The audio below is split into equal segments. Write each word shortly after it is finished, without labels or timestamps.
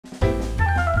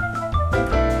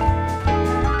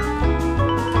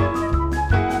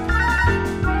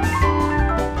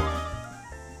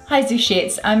Hi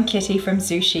Zooshettes, I'm Kitty from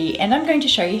Zooshie and I'm going to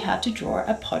show you how to draw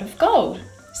a pot of gold.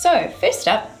 So first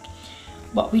up,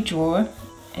 what we draw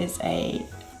is a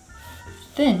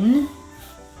thin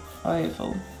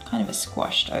oval, kind of a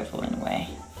squashed oval in a way.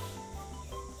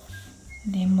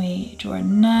 And then we draw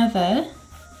another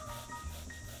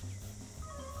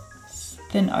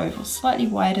thin oval, slightly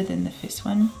wider than the first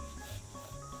one,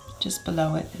 just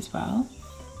below it as well.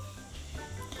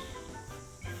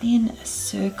 And then a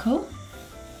circle.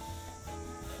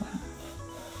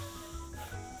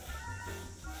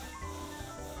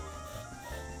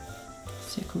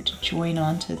 Circle to join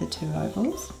onto the two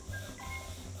ovals.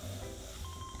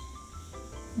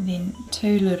 And then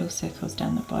two little circles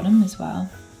down the bottom as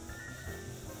well.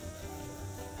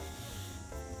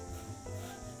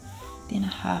 Then a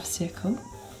half circle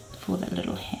for that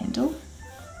little handle.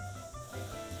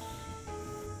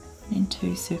 And then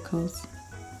two circles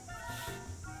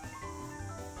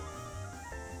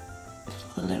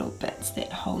for the little bits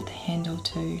that hold the handle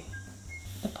to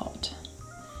the pot.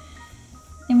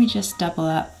 Then we just double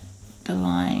up the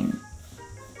line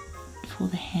for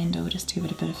the handle just to give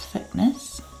it a bit of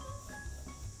thickness.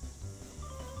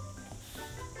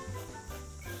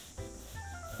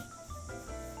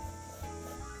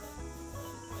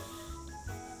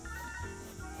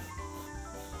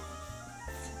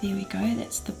 So there we go,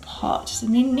 that's the pot. So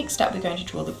then next up we're going to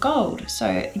draw the gold. So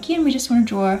again we just want to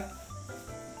draw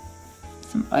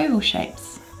some oval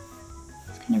shapes.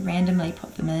 Just kind of randomly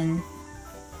put them in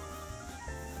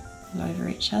over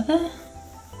each other.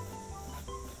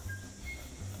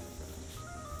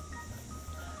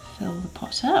 Fill the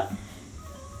pot up.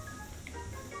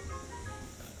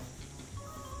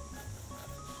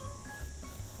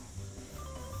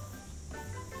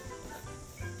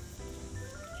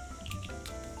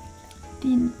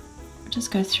 Then just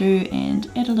go through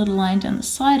and add a little line down the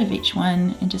side of each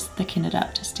one and just thicken it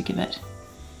up just to give it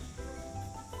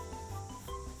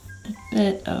a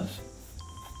bit of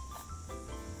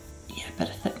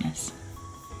thickness.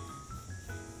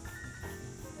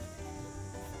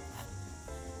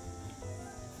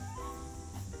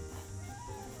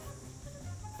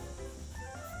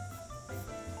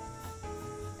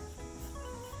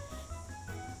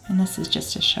 And this is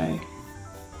just to show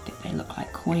that they look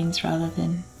like coins rather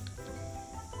than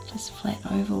just flat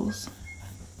ovals.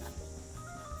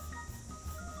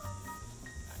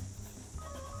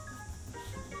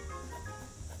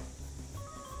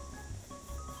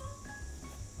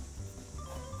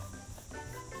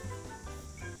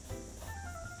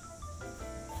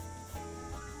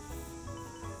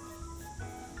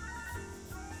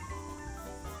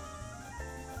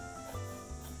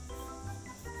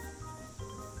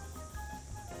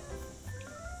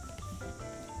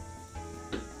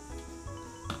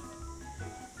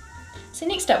 So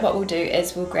next up what we'll do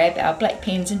is we'll grab our black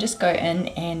pens and just go in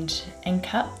and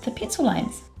ink up the pencil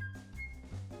lines.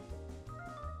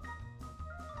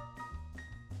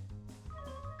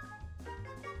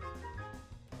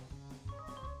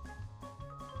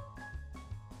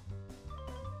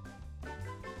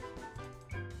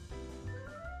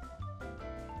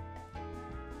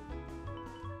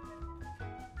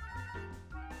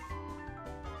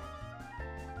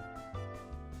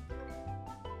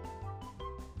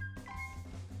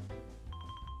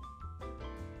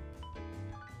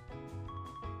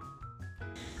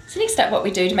 So next up what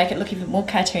we do to make it look even more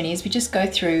cartoony is we just go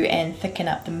through and thicken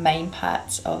up the main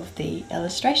parts of the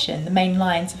illustration, the main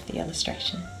lines of the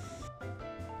illustration.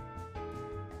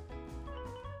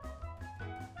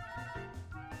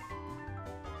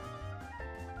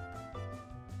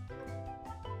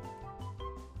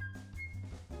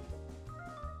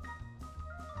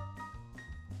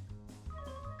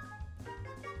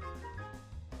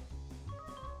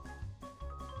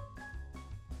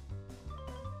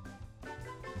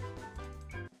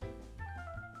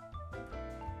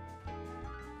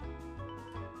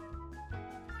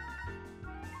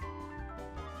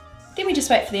 Then we just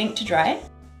wait for the ink to dry.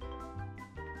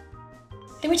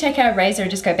 Then we take our eraser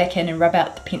and just go back in and rub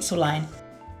out the pencil line.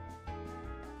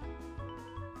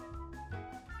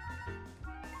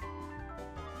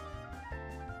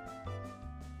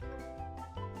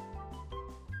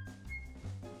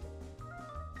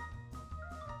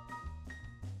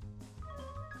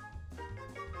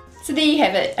 So there you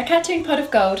have it, a cartoon pot of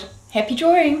gold. Happy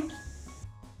drawing!